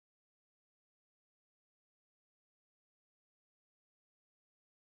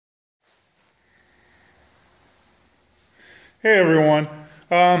Hey everyone,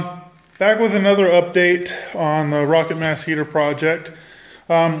 back with another update on the rocket mass heater project.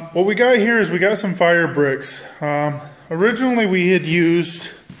 What we got here is we got some fire bricks. Originally we had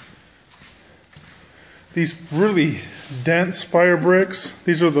used these really dense fire bricks.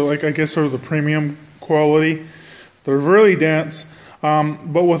 These are the, I guess sort of the premium quality. They're really dense,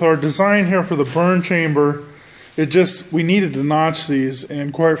 but with our design here for the burn chamber, we needed to notch these,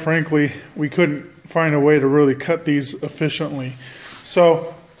 and quite frankly we couldn't find a way to really cut these efficiently.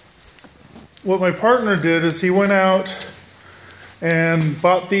 So what my partner did is he went out and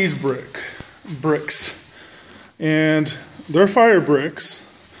bought these bricks, and they're fire bricks.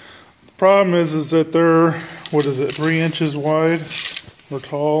 The problem is that they're, 3 inches wide or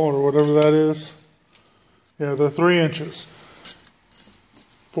tall or whatever that is. Yeah, they're 3 inches.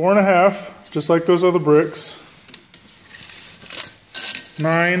 4.5, just like those other bricks.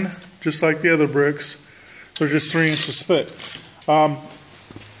 9, just like the other bricks. They're just 3 inches thick.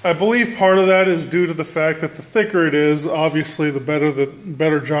 I believe part of that is due to the fact that the thicker it is, obviously the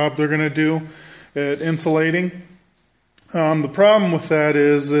better job they're going to do at insulating. The problem with that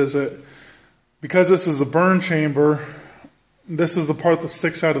is that because this is the burn chamber, this is the part that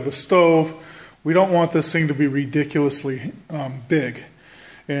sticks out of the stove. We don't want this thing to be ridiculously big.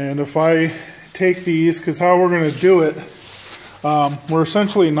 And if I take these, because how we're going to do it, we're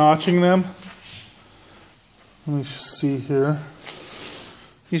essentially notching them. Let me see here.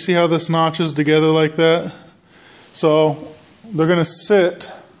 You see how this notches together like that? So they're going to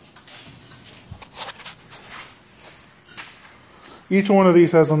sit. Each one of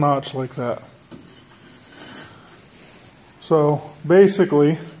these has a notch like that. So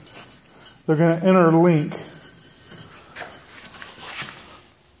basically, they're going to interlink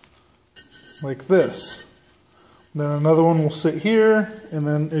like this. Then another one will sit here, and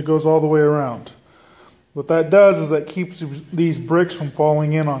then it goes all the way around. What that does is that keeps these bricks from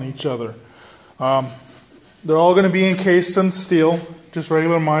falling in on each other. They're all going to be encased in steel, just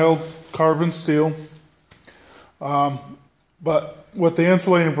regular mild carbon steel. But with the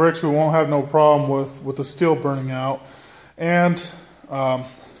insulating bricks, we won't have no problem with the steel burning out. And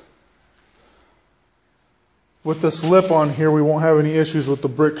with this lip on here, we won't have any issues with the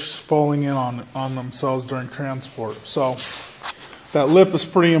bricks falling in on themselves during transport. So that lip is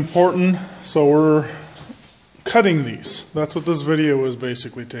pretty important. So we're cutting these. That's what this video is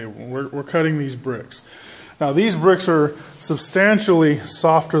basically, we're cutting these bricks. Now these bricks are substantially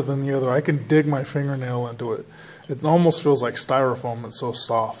softer than the other. I can dig my fingernail into it. It almost feels like styrofoam, it's so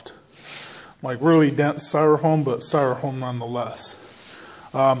soft. Like really dense styrofoam, but styrofoam nonetheless.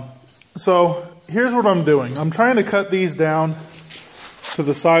 So here's what I'm doing. I'm trying to cut these down to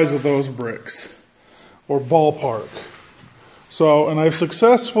the size of those bricks, or ballpark. So, and I've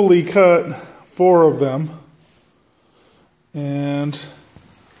successfully cut 4 of them. And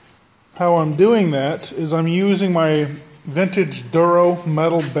how I'm doing that is I'm using my vintage Duro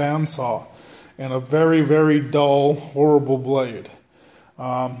metal bandsaw and a very, very dull, horrible blade.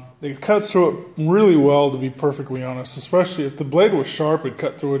 It cuts through it really well, to be perfectly honest. Especially if the blade was sharp, it'd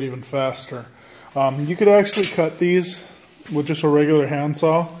cut through it even faster. You could actually cut these with just a regular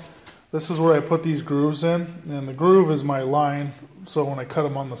handsaw. This is where I put these grooves in, and the groove is my line. So when I cut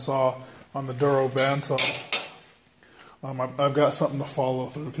them on the saw, on the Duro bandsaw, I've got something to follow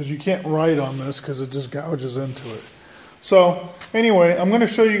through, because you can't write on this because it just gouges into it. So anyway, I'm going to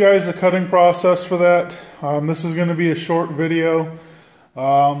show you guys the cutting process for that. This is going to be a short video.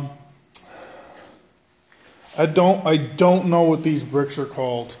 I don't know what these bricks are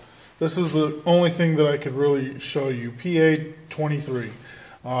called. This is the only thing that I could really show you. PA23.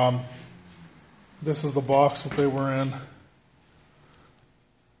 This is the box that they were in.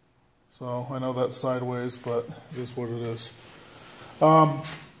 So I know that's sideways, but it is what it is. I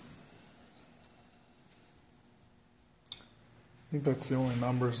think that's the only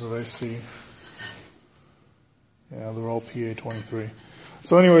numbers that I see. Yeah, they're all PA23.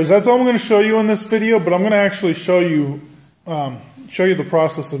 So anyways, that's all I'm going to show you in this video, but I'm going to actually show you the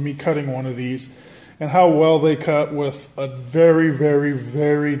process of me cutting one of these and how well they cut with a very, very,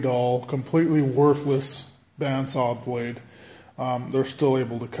 very dull, completely worthless bandsaw blade. They're still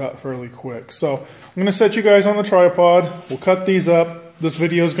able to cut fairly quick. So I'm going to set you guys on the tripod. We'll cut these up. This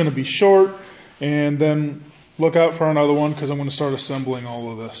video is going to be short, and then look out for another one because I'm going to start assembling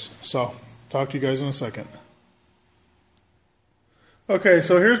all of this. So talk to you guys in a second. Okay,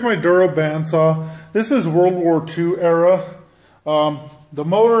 so here's my Duro bandsaw. This is World War II era. The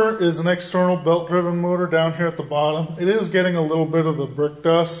motor is an external belt-driven motor down here at the bottom. It is getting a little bit of the brick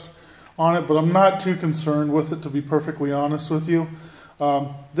dust on it, but I'm not too concerned with it, to be perfectly honest with you.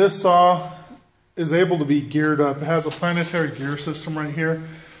 This saw is able to be geared up. It has a planetary gear system right here.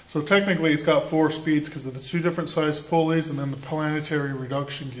 So technically it's got 4 speeds because of the 2 different size pulleys and then the planetary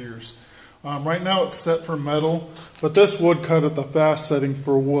reduction gears. Right now it's set for metal, but this would cut at the fast setting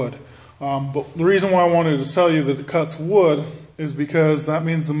for wood. But the reason why I wanted to tell you that it cuts wood is because that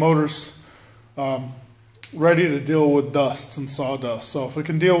means the motor's ready to deal with dust and sawdust. So if it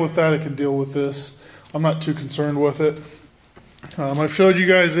can deal with that, it can deal with this. I'm not too concerned with it. I've showed you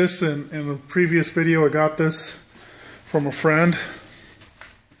guys this in a previous video. I got this from a friend.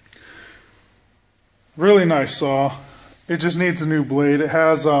 Really nice saw. It just needs a new blade. It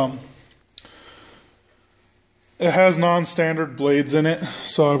has non-standard blades in it,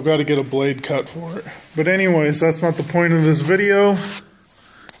 so I've got to get a blade cut for it. But anyways, that's not the point of this video.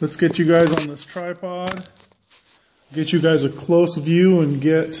 Let's get you guys on this tripod, get you guys a close view and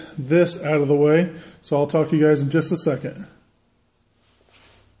get this out of the way. So I'll talk to you guys in just a second.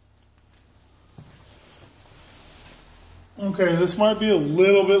 Okay, this might be a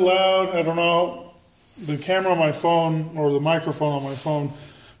little bit loud. I don't know. The camera on my phone or the microphone on my phone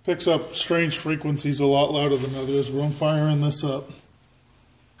picks up strange frequencies a lot louder than others, but I'm firing this up.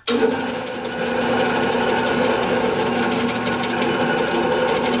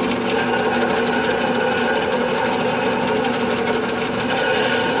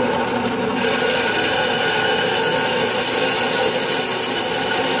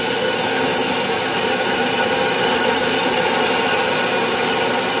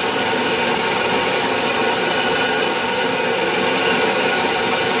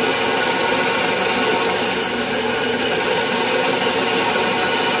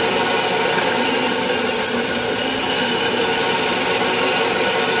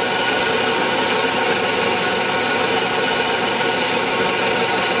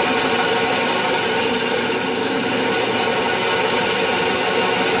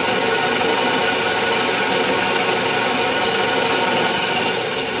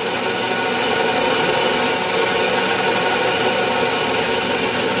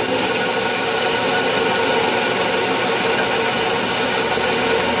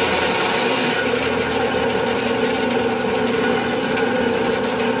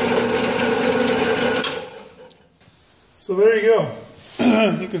 So there you go.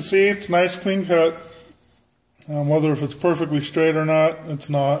 You can see it's a nice clean cut. Whether if it's perfectly straight or not, it's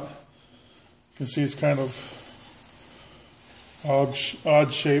not. You can see it's kind of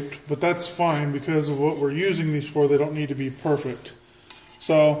odd shaped, but that's fine because of what we're using these for. They don't need to be perfect.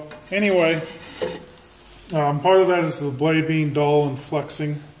 So anyway, part of that is the blade being dull and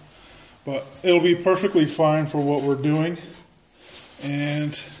flexing, but it'll be perfectly fine for what we're doing.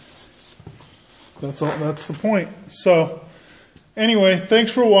 And that's all. That's the point. So anyway,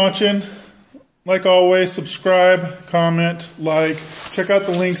 thanks for watching. Like always, subscribe, comment, like. Check out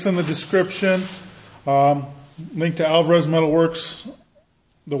the links in the description. Link to Alvarez Metalworks,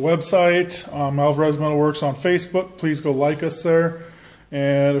 the website. Alvarez Metalworks on Facebook. Please go like us there.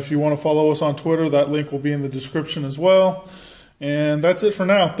 And if you want to follow us on Twitter, that link will be in the description as well. And that's it for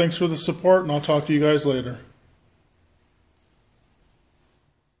now. Thanks for the support, and I'll talk to you guys later.